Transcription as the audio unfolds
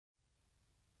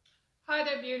Hi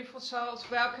there, beautiful souls.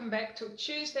 Welcome back to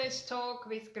Tuesday's Talk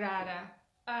with Grada.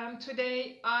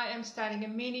 Today I am starting a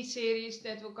mini-series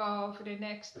that will go over the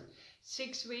next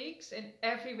 6 weeks, and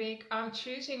every week I'm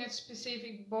choosing a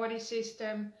specific body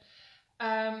system.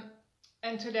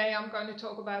 And today I'm going to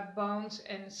talk about bones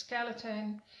and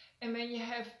skeleton. And when you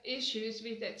have issues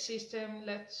with that system,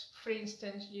 let's, for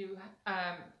instance, you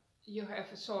have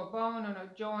a sore bone on a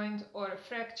joint or a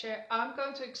fracture, I'm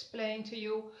going to explain to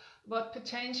you what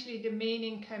potentially the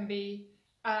meaning can be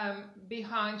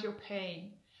behind your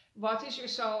pain. What is your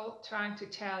soul trying to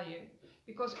tell you?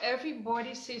 Because every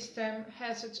body system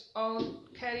has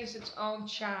carries its own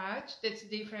charge that's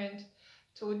different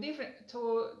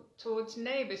to its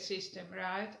neighbor system,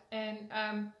 right? And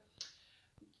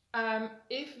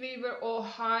if we were all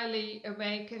highly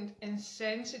awakened and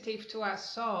sensitive to our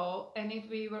soul, and if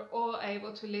we were all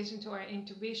able to listen to our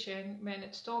intuition when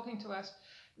it's talking to us,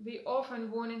 we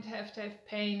often wouldn't have to have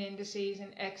pain and disease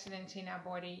and accidents in our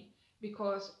body,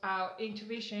 because our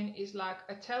intuition is like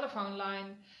a telephone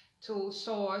line to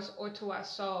source or to our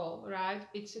soul, right?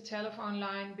 It's a telephone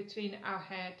line between our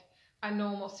head, our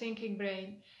normal thinking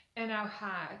brain, and our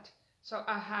heart. So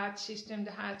our heart system,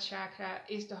 the heart chakra,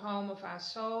 is the home of our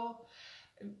soul.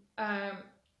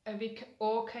 And we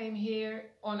all came here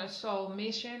on a soul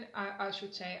mission. I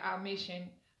should say our mission.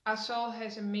 Our soul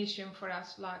has a mission for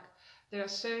us, like there are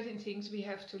certain things we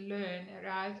have to learn,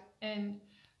 right? And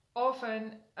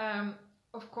often,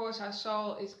 of course, our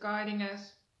soul is guiding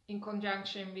us in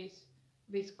conjunction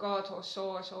with God or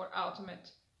source or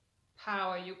ultimate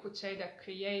power. You could say that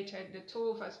creator, the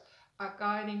two of us are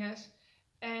guiding us.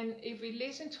 And if we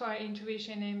listen to our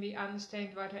intuition and we understand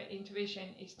what our intuition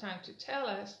is trying to tell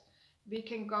us, we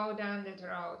can go down that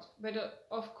road. But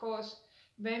of course,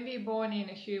 when we're born in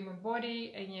a human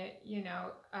body and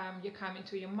you come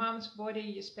into your mom's body,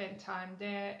 you spend time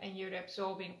there and you're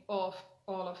absorbing all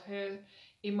of her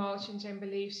emotions and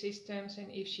belief systems, and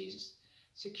if she's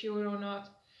secure or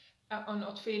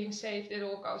not feeling safe, that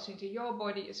all goes into your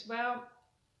body as well.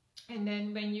 And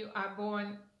then when you are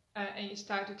born and you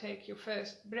start to take your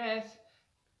first breath,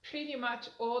 pretty much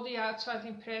all the outside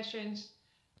impressions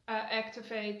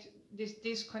activate this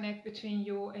disconnect between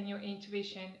you and your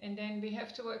intuition. And then we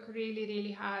have to work really,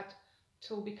 really hard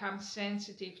to become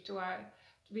sensitive to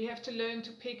we have to learn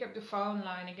to pick up the phone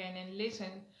line again and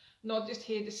listen, not just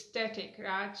hear the static,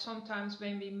 right? Sometimes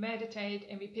when we meditate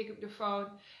and we pick up the phone,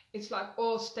 it's like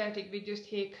all static. We just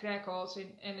hear crackles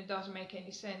and it doesn't make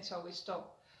any sense, so we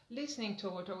stop listening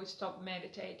to it or we stop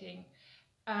meditating.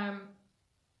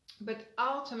 But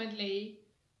ultimately,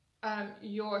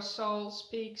 your soul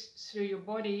speaks through your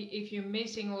body. If you're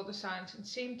missing all the signs and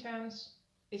symptoms,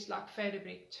 it's like feather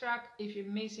brick truck. If you're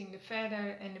missing the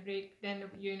feather and the brick, then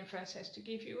the universe has to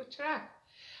give you a truck,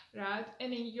 right?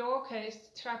 And in your case,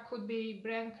 the truck could be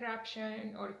brain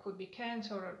corruption, or it could be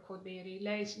cancer, or it could be a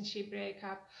relationship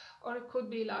breakup, or it could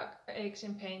be like aches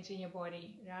and pains in your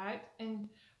body, right? And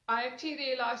I actually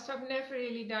realized I've never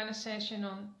really done a session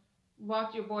on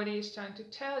what your body is trying to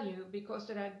tell you, because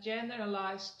there are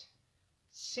generalized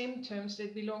symptoms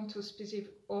that belong to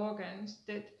specific organs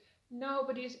that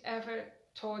nobody's ever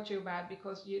taught you about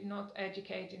because you're not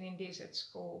educated in this at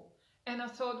school. And I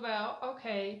thought, well,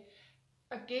 okay,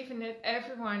 given that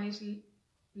everyone is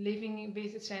living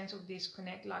with a sense of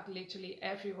disconnect, like literally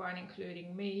everyone,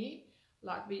 including me,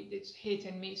 like it's hit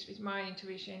and miss with my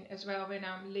intuition as well. When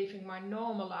I'm living my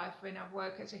normal life, when I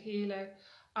work as a healer,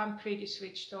 I'm pretty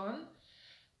switched on.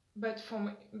 But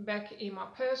from back in my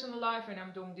personal life, when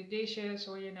I'm doing the dishes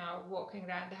or, walking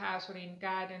around the house or in the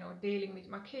garden or dealing with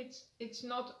my kids, it's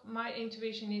not, my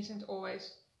intuition isn't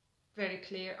always very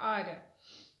clear either.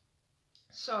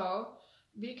 So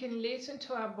we can listen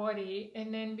to our body,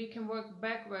 and then we can work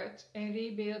backwards and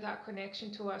rebuild our connection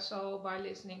to our soul by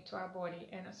listening to our body.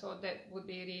 And I thought that would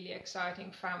be a really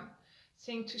exciting, fun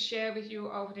thing to share with you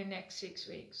over the next 6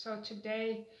 weeks. So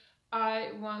today I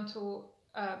want to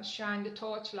shine the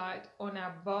torchlight on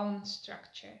our bone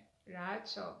structure, right?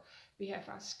 So we have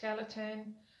our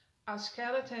skeleton. Our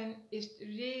skeleton is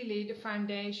really the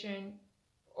foundation,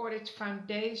 or it's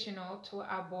foundational to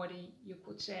our body, you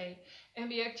could say. And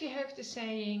we actually have the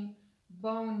saying,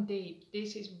 bone deep.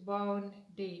 This is bone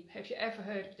deep. Have you ever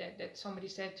heard of that? That somebody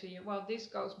said to you, well, this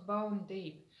goes bone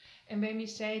deep. And when we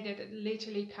say that, it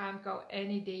literally can't go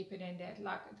any deeper than that,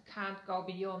 like it can't go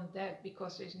beyond that,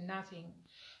 because there's nothing.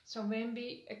 So when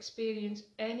we experience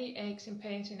any aches and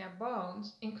pains in our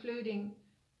bones, including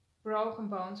broken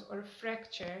bones or a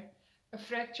fracture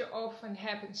often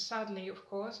happens suddenly, of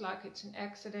course, like it's an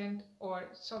accident or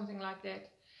something like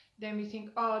that. Then we think,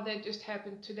 oh, that just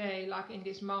happened today, like in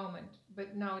this moment.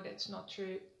 but no, that's not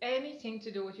true. Anything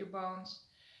to do with your bones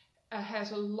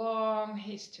has a long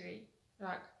history.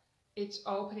 Like, it's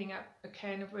opening up a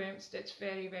can of worms that's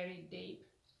very, very deep.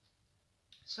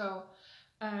 So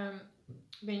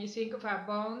when you think of our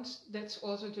bones, that's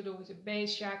also to do with the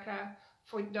base chakra.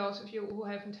 For those of you who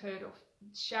haven't heard of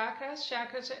chakras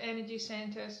are energy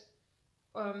centers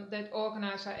that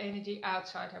organize our energy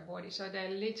outside our body. So they're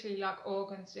literally like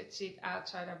organs that sit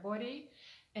outside our body,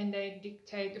 and they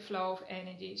dictate the flow of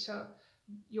energy. So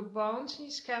your bones and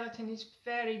your skeleton is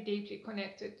very deeply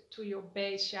connected to your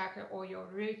base chakra or your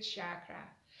root chakra.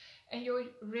 And your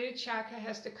root chakra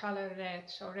has the color red.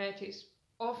 So red is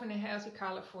often a healthy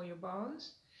color for your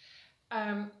bones.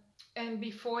 And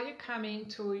before you're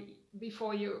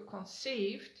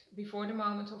conceived, before the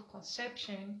moment of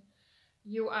conception,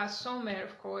 you are somewhere,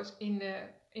 of course, in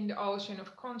the ocean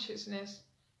of consciousness.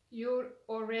 You're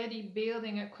already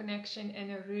building a connection and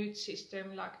a root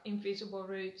system, like invisible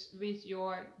roots, with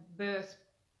your birth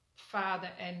father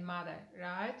and mother,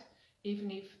 right?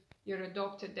 Even if you're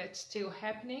adopted, that's still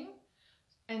happening.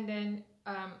 And then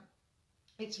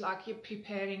it's like you're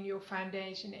preparing your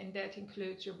foundation, and that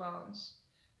includes your bones,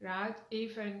 right?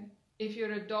 Even if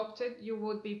you're adopted, you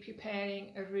would be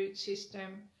preparing a root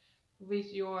system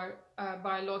with your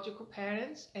biological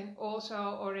parents, and also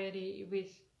already with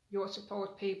your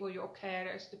support people, your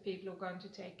carers, the people who are going to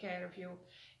take care of you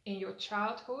in your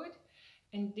childhood.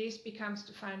 And this becomes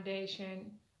the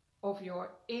foundation of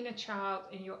your inner child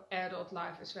and your adult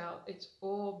life as well. It's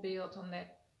all built on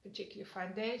that particular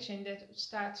foundation that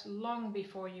starts long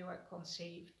before you are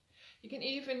conceived. You can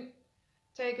even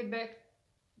take it back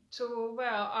to,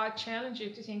 well, I challenge you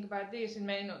to think about this. It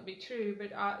may not be true,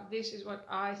 but this is what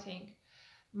I think.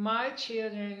 My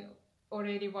children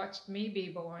already watched me be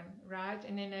born, right?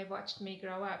 And then they watched me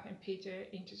grow up. And Peter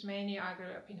in Tasmania, I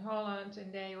grew up in Holland,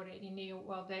 and they already knew,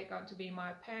 well, they're going to be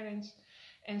my parents,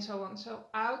 and so on. So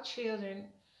our children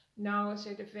know us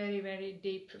at a very, very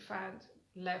deep, profound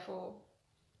level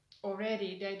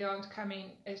already. They don't come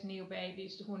in as new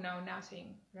babies who know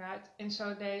nothing, right? And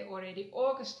so they already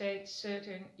orchestrate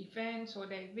certain events, or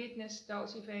they witness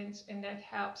those events, and that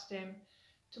helps them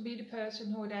to be the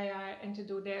person who they are and to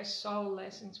do their soul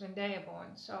lessons when they are born.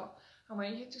 So I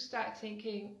want you to start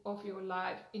thinking of your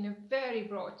life in a very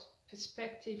broad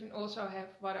perspective, and also have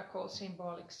what I call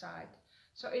symbolic side.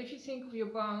 So if you think of your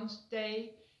bones,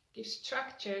 they give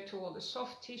structure to all the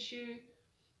soft tissue.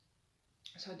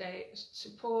 So they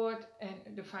support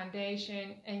and the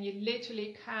foundation, and you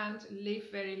literally can't live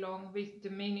very long with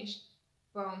diminished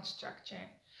bone structure.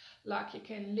 Like you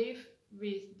can live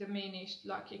with diminished,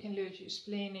 like you can lose your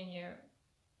spleen and your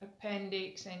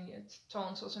appendix and your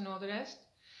tonsils and all the rest.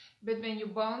 But when your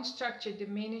bone structure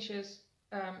diminishes,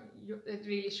 it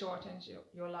really shortens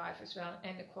your life as well,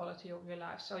 and the quality of your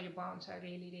life. So your bones are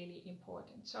really, really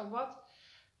important. So what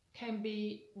can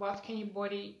your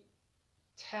body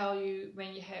tell you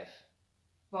when you have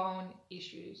bone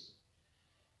issues?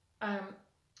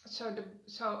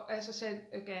 So as I said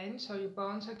again, so your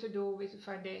bones have to do with the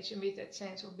foundation, with that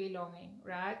sense of belonging,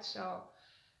 right? So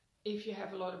if you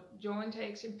have a lot of joint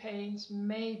aches and pains,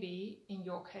 maybe in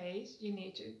your case you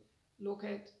need to look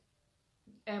at,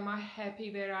 am I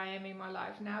happy where I am in my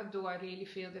life now? Do I really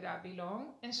feel that I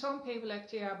belong? And some people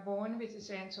actually are born with a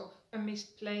sense of a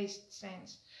misplaced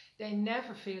sense. They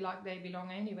never feel like they belong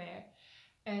anywhere.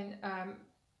 And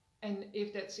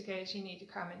if that's the case, you need to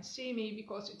come and see me,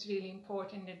 because it's really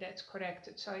important that that's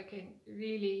corrected, so you can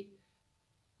really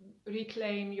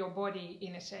reclaim your body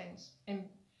in a sense, and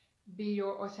be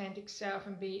your authentic self,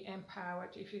 and be empowered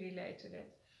if you relate to that.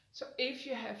 So if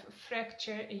you have a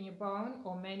fracture in your bone,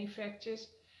 or many fractures,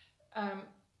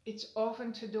 it's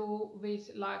often to do with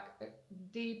like a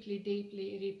deeply,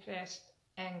 deeply repressed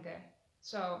anger.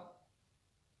 So,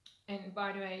 and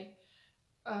by the way,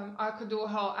 I could do a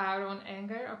whole hour on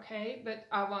anger, okay, but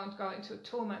I won't go into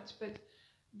too much. But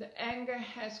the anger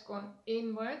has gone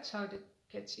inward, so it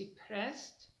gets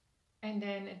repressed, and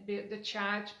then the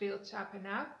charge builds up and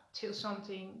up till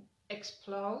something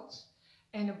explodes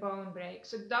and a bone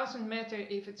breaks. It doesn't matter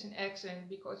if it's an accident,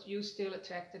 because you still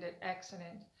attracted that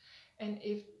accident. And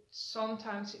if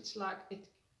sometimes it's like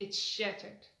it's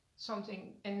shattered,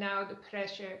 something, and now the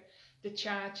pressure, the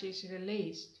charge is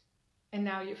released. And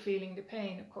now you're feeling the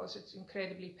pain. Of course, it's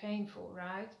incredibly painful,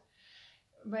 right?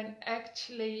 When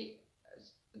actually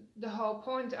the whole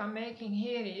point I'm making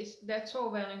here is that's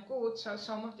all well and good. So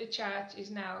some of the charge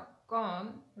is now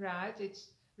gone, right? It's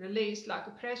released like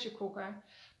a pressure cooker.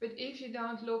 But if you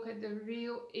don't look at the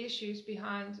real issues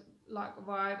behind, like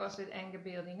why was that anger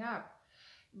building up?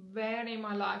 Where in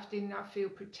my life didn't I feel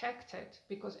protected?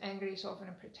 Because anger is often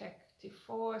a protective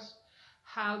force.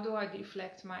 how do I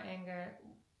deflect my anger?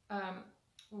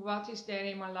 What is there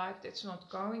in my life that's not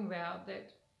going well,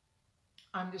 that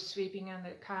I'm just sweeping under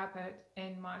the carpet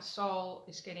and my soul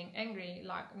is getting angry,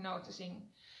 like noticing,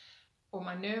 or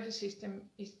my nervous system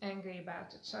is angry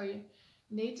about it. So you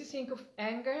need to think of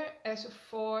anger as a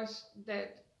force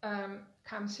that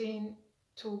comes in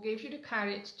to give you the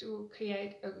courage to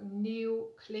create a new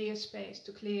clear space,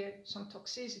 to clear some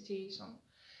toxicity, some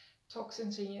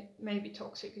toxins in your, maybe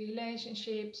toxic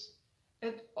relationships.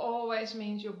 It always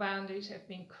means your boundaries have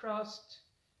been crossed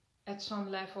at some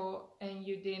level and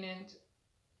you didn't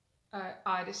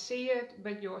either see it,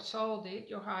 but your soul did,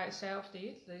 your higher self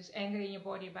did. There's anger in your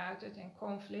body about it and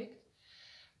conflict,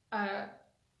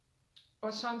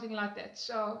 or something like that.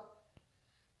 So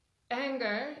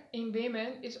anger in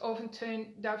women is often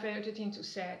diverted into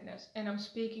sadness, and I'm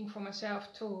speaking for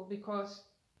myself too, because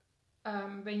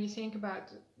when you think about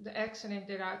the accident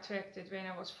that I attracted when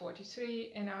I was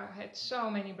 43, and I had so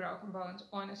many broken bones,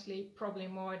 honestly, probably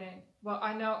more than, well,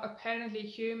 I know apparently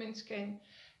humans can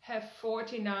have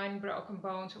 49 broken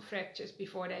bones or fractures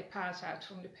before they pass out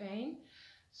from the pain.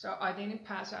 So I didn't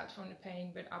pass out from the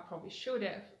pain, but I probably should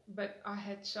have. But I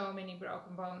had so many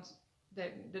broken bones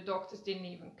that the doctors didn't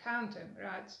even count them,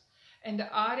 right? And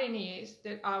the irony is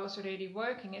that I was already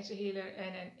working as a healer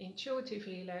and an intuitive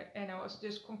healer, and I was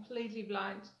just completely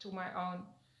blind to my own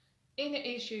inner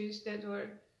issues that were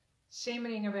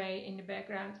simmering away in the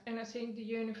background. And I think the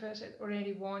universe had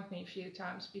already warned me a few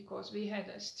times, because we had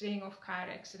a string of car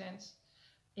accidents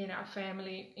in our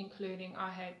family, including I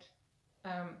had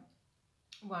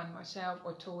one myself,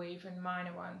 or two even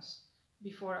minor ones,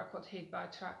 before I got hit by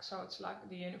a truck. So it's like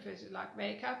the universe is like,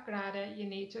 wake up, Grada, you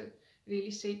need to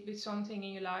really sit with something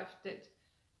in your life that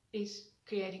is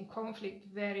creating conflict,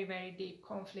 very, very deep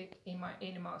conflict in my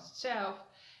innermost self.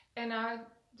 And I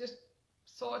just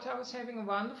thought I was having a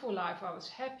wonderful life. I was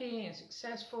happy and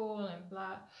successful and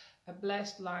blah, a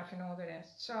blessed life and all the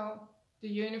rest. So the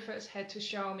universe had to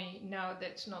show me, no,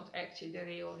 that's not actually the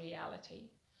real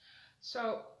reality.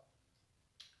 So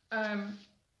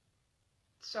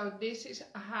so this is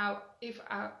how,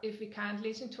 if we can't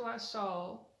listen to our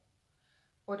soul,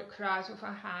 or the cries of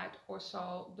our heart or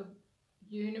soul, the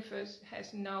universe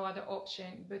has no other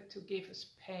option but to give us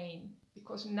pain,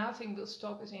 because nothing will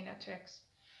stop us in our tracks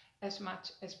as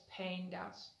much as pain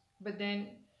does. But then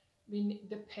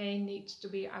the pain needs to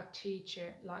be our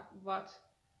teacher, like what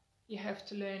you have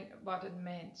to learn what it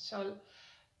meant, so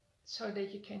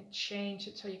that you can change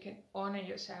it, so you can honor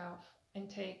yourself and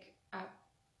take up,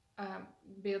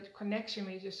 build connection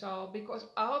with your soul, because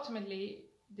ultimately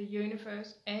the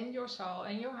universe and your soul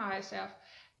and your higher self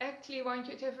actually want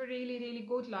you to have a really, really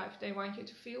good life. They want you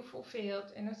to feel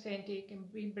fulfilled and authentic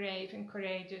and be brave and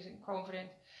courageous and confident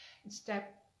and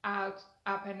step out,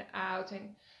 up and out.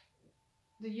 And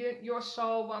your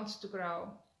soul wants to grow.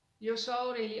 Your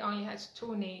soul really only has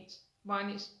two needs. One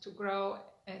is to grow,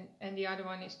 and the other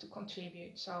one is to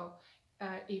contribute. So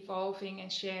evolving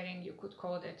and sharing, you could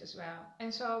call that as well.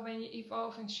 And so when you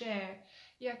evolve and share,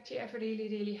 you actually have a really,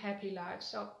 really happy life.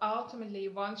 So ultimately,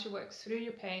 once you work through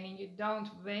your pain and you don't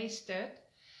waste it,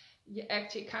 you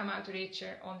actually come out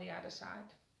richer on the other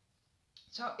side.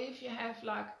 So if you have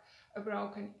like a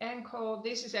broken ankle,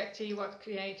 this is actually what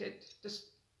created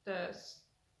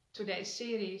today's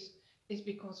series, is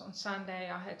because on Sunday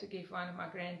I had to give one of my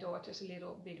granddaughters a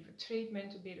little bit of a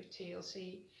treatment, a bit of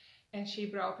TLC, and she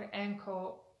broke her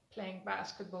ankle playing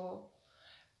basketball.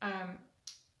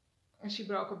 And she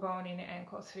broke a bone in her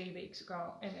ankle 3 weeks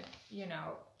ago, and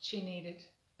she needed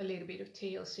a little bit of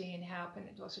TLC and help, and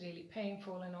it was really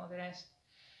painful and all the rest.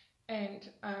 And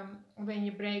when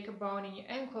you break a bone in your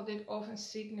ankle, that often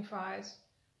signifies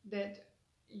that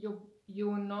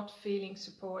you're not feeling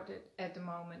supported at the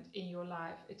moment in your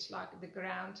life. It's like the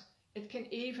ground. It can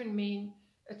even mean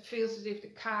it feels as if the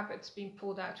carpet's been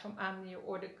pulled out from under you,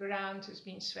 or the ground has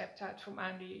been swept out from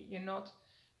under you. You're not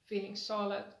feeling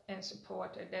solid and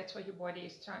supported. That's what your body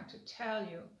is trying to tell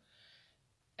you.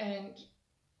 And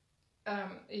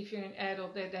if you're an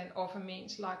adult, that then often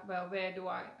means like, well,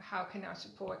 how can I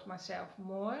support myself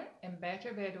more and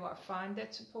better? Where do I find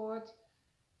that support?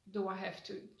 Do I have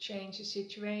to change the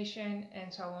situation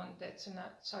and so on?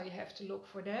 So you have to look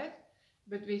for that.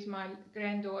 But with my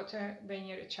granddaughter, when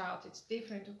you're a child, it's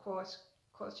different, of course,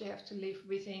 because you have to live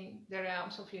within the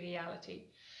realms of your reality.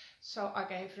 So I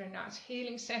gave her a nice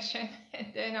healing session, and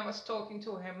then I was talking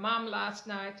to her mom last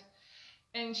night,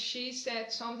 and she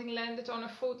said something landed on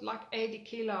her foot, like 80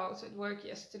 kilos at work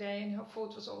yesterday, and her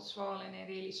foot was all swollen and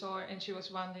really sore, and she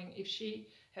was wondering if she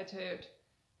had hurt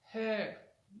her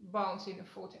bones in the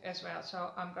foot as well.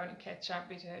 So I'm going to catch up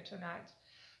with her tonight.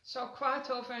 So quite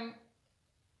often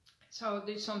So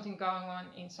there's something going on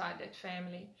inside that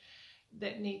family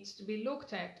that needs to be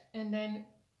looked at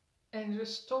and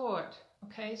restored.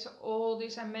 Okay, so all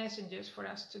these are messages for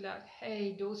us to like,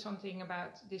 hey, do something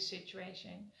about this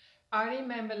situation. I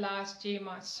remember last year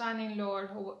my son-in-law,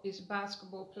 who is a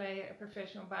basketball player, a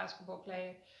professional basketball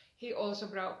player, he also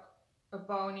broke a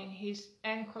bone in his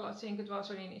ankle, I think it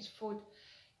was, or in his foot,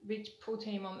 which put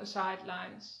him on the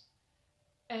sidelines.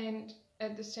 And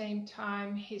at the same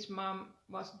time, his mum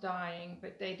was dying,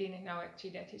 but they didn't know actually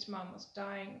that his mum was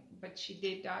dying, but she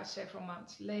did die several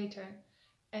months later.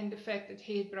 And the fact that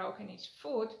he had broken his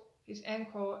foot, his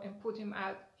ankle, and put him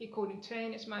out, he couldn't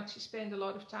train as much, he spent a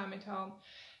lot of time at home,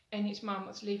 and his mum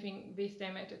was living with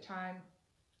them at the time.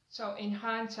 So in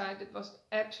hindsight, it was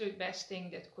the absolute best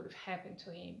thing that could have happened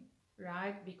to him,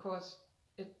 right? Because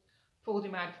it pulled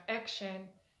him out of action,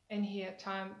 and he had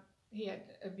time, he had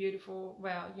a beautiful,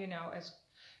 well, you know, as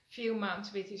few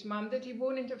months with his mum that he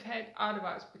wouldn't have had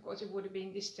otherwise, because he would have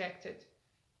been distracted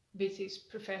with his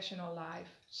professional life.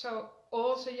 So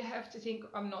also you have to think,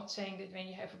 I'm not saying that when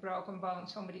you have a broken bone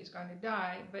somebody is going to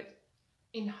die, but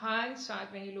in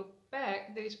hindsight, when you look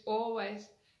back, there is always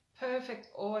perfect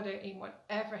order in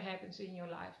whatever happens in your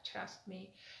life, trust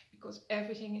me, because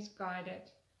everything is guided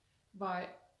by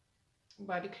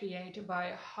the Creator, by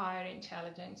a higher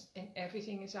intelligence, and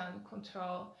everything is under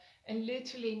control, and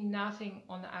literally nothing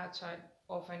on the outside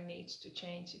of it needs to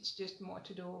change. It's just more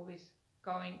to do with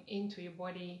going into your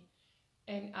body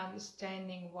and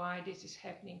understanding why this is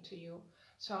happening to you.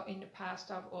 So in the past,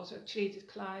 I've also treated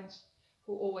clients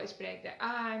who always break their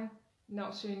arm. No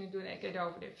sooner do they get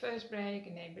over their first break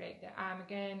and they break their arm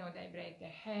again, or they break their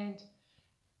hand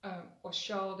or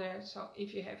shoulder. So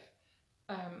if you have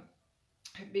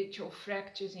habitual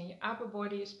fractures in your upper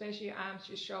body, especially your arms,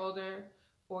 your shoulder,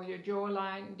 or your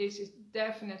jawline, this is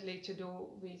definitely to do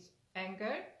with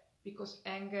anger, because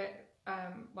anger,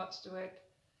 what's the word,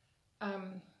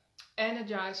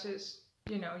 energizes,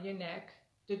 you know, your neck,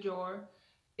 the jaw.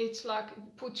 It's like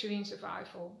it puts you in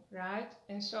survival, right?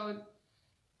 And so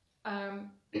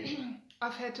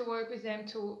I've had to work with them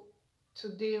to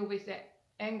deal with the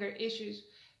anger issues.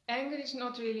 Anger is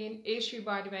not really an issue,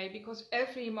 by the way, because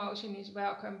every emotion is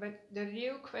welcome, but the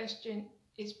real question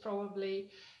is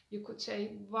probably, you could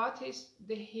say, what is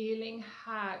the healing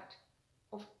heart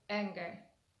of anger?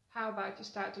 How about you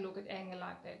start to look at anger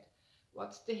like that?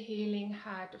 What's the healing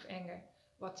heart of anger?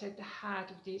 What's at the heart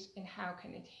of this, and how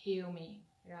can it heal me,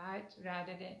 right?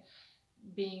 Rather than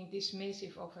being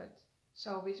dismissive of it.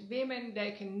 So with women,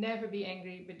 they can never be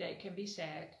angry, but they can be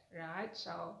sad, right?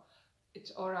 So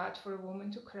it's all right for a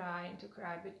woman to cry,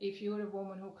 but if you're a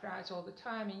woman who cries all the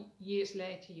time and years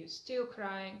later you're still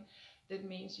crying, that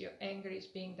means your anger is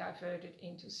being diverted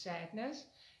into sadness.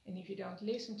 And if you don't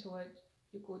listen to it,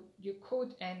 you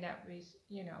could end up with,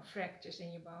 you know, fractures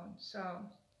in your bones.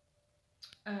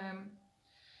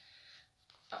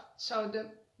 So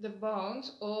the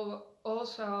bones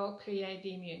also create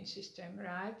the immune system,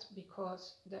 right?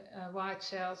 Because the white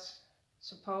cells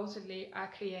supposedly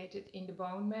are created in the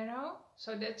bone marrow.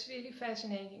 So that's really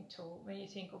fascinating too, when you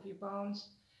think of your bones,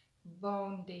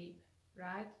 bone deep,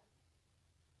 right?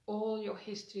 All your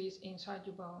history is inside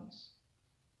your bones,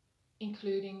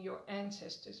 including your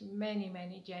ancestors. Many,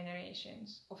 many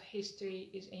generations of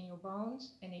history is in your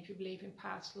bones. And if you believe in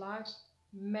past lives,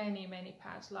 many, many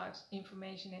past lives,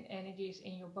 information and energy is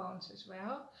in your bones as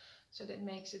well. So that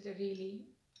makes it a really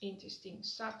interesting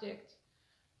subject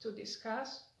to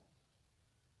discuss.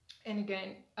 And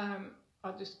again,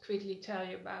 I'll just quickly tell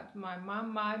you about my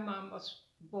mom. My mom was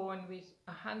born with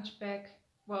a hunchback.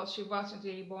 Well, she wasn't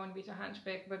really born with a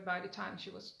hunchback, but by the time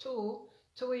she was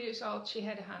 2 years old, she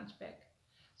had a hunchback.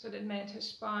 So that meant her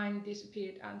spine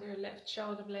disappeared under her left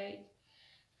shoulder blade.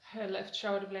 Her left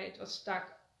shoulder blade was stuck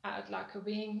out like a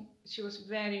wing. She was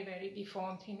very, very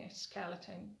deformed in her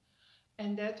skeleton.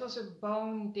 And that was a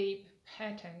bone deep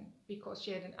pattern, because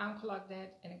she had an uncle like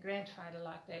that and a grandfather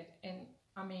like that. And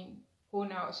I mean, who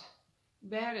knows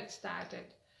where it started.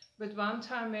 But one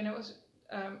time when I was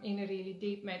in a really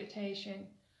deep meditation,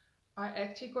 I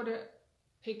actually got a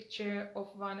picture of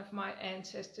one of my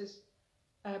ancestors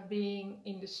being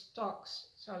in the stocks.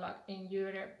 So like in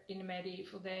Europe in the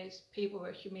medieval days, people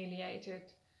were humiliated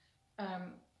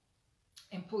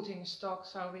and put in stocks,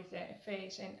 so with their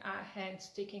face and hands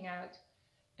sticking out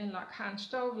and like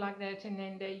hunched over like that, and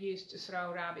then they used to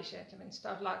throw rubbish at them and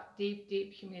stuff, like deep,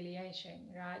 deep humiliation,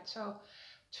 right? So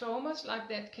traumas like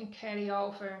that can carry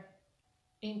over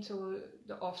into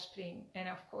the offspring. And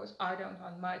of course, I don't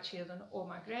want my children or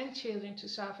my grandchildren to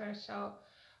suffer, so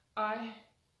I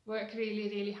work really,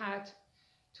 really hard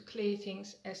to clear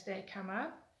things as they come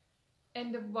up.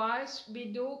 And the wise,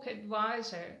 we do get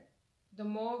wiser. The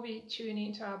more we tune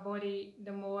into our body,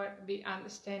 the more we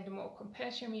understand, the more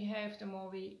compassion we have, the more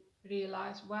we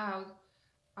realize, wow,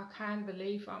 I can't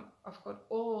believe I've got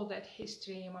all that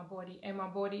history in my body, and my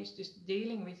body is just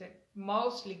dealing with it,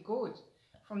 mostly good,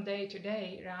 from day to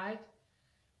day, right?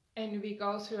 And we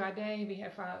go through our day, we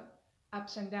have our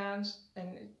ups and downs,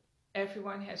 and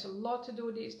everyone has a lot to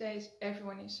do these days.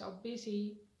 Everyone is so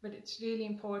busy, but it's really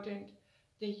important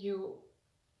that you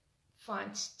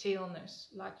find stillness,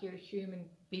 like you're a human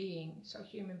being. So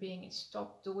human being is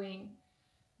stop doing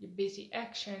your busy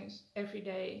actions every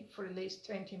day for at least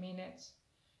 20 minutes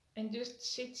and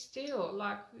just sit still,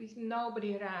 like with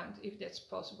nobody around, if that's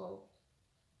possible.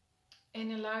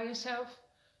 And allow yourself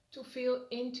to feel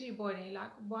into your body,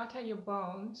 like what are your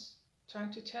bones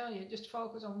trying to tell you. Just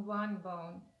focus on one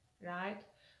bone, right?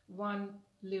 One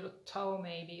little toe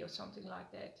maybe, or something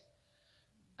like that.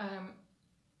 And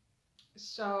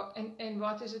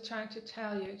what is it trying to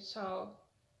tell you? So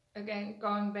again,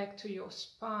 going back to your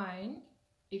spine,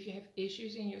 if you have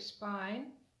issues in your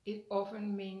spine, it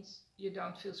often means you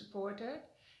don't feel supported,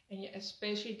 and you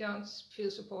especially don't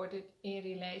feel supported in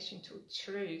relation to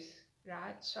truth,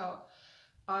 right? So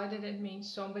either that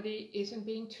means somebody isn't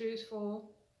being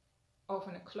truthful,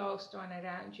 often a closed one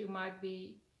around you might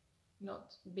be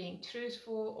not being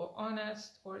truthful or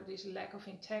honest, or there's a lack of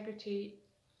integrity,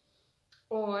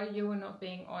 or you are not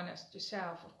being honest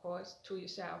yourself, of course, to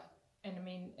yourself. And I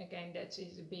mean, again, that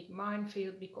is a big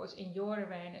minefield, because in your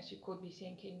awareness, you could be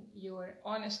thinking you're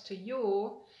honest to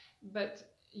you, but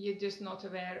you're just not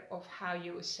aware of how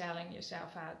you are selling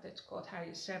yourself out. That's called how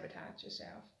you sabotage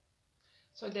yourself.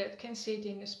 So that can sit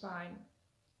in the spine.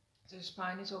 So the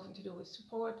spine is often to do with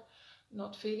support,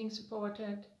 not feeling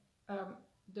supported.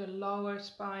 The lower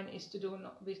spine is to do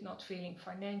with not feeling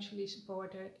financially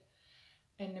supported.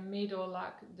 And the middle,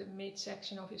 like the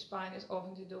midsection of your spine, is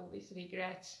often to do with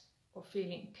regrets, or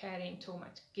carrying too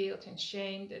much guilt and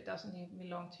shame that doesn't even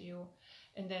belong to you.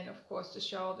 And then of course the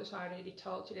shoulders, I already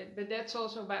told you that, but that's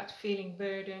also about feeling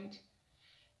burdened,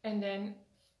 and then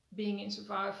being in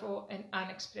survival and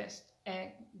unexpressed,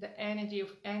 and the energy of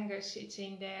anger sits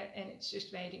in there and it's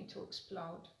just waiting to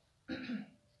explode.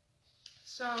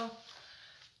 So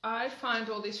I find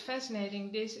all this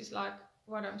fascinating. This is like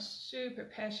what I'm super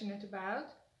passionate about.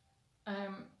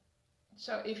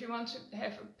 So if you want to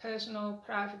have a personal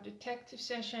private detective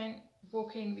session,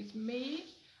 book in with me.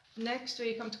 Next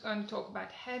week I'm going to talk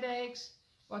about headaches,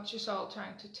 what your soul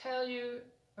trying to tell you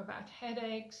about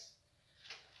headaches.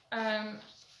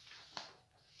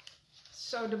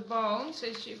 So the bones,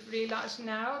 as you've realized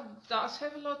now, does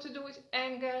have a lot to do with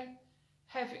anger,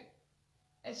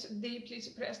 it's deeply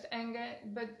suppressed anger,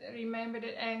 but remember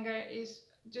that anger is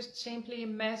just simply a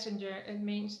messenger. It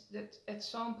means that at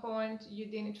some point you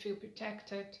didn't feel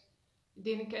protected, you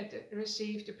didn't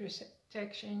receive the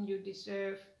protection you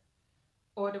deserve,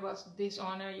 or there was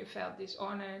dishonor, you felt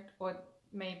dishonored, or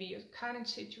maybe your current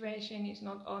situation is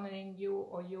not honoring you,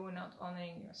 or you are not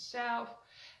honoring yourself,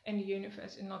 and the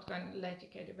universe is not going to let you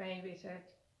get away with it.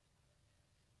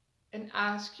 And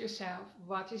ask yourself,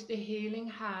 what is the healing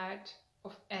heart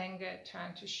of anger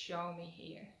trying to show me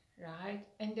here? Right?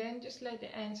 And then just let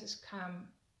the answers come.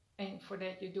 And for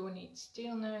that you do need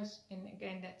stillness. And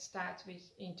again, that starts with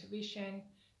intuition.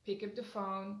 Pick up the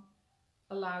phone,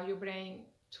 allow your brain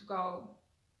to go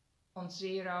on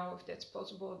zero if that's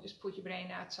possible. Just put your brain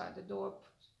outside the door,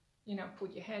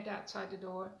 put your head outside the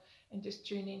door, and just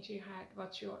tune into your heart.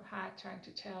 What's your heart trying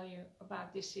to tell you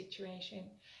about this situation?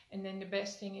 And then the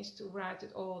best thing is to write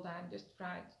it all down. Just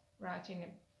write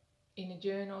in a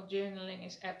journal. Journaling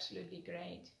is absolutely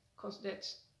great, because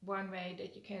that's one way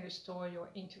that you can restore your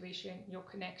intuition, your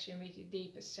connection with your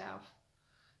deepest self.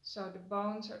 So the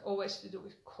bones are always to do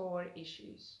with core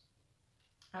issues,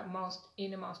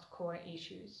 innermost core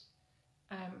issues.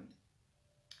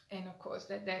 And of course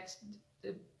that's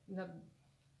the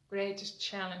greatest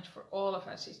challenge for all of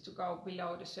us, is to go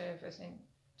below the surface and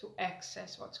to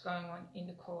access what's going on in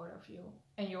the core of you.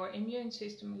 And your immune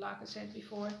system, like I said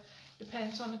before,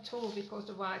 depends on a tool, because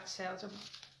the white cells are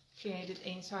created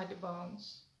inside the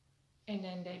bones, and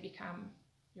then they become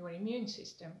your immune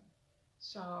system.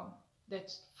 So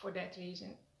that's, for that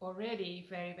reason, already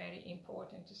very, very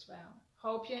important as well.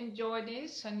 Hope you enjoy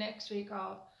this. So next week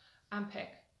I'll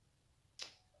unpack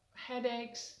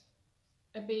headaches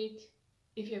a bit.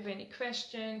 If you have any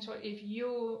questions, or if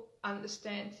you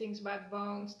understand things about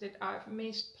bones that I've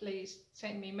missed, please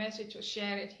send me a message or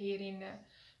share it here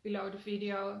below the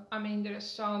video. I mean, there are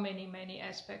so many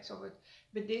aspects of it,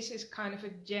 but this is kind of a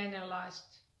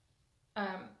generalized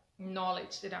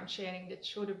knowledge that I'm sharing that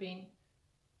should have been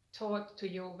taught to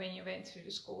you when you went through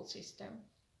the school system.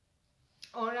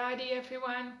 Alrighty,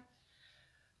 everyone.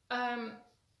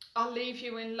 I'll leave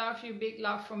you in love you, big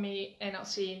love for me, and I'll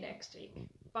see you next week.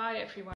 Bye, everyone.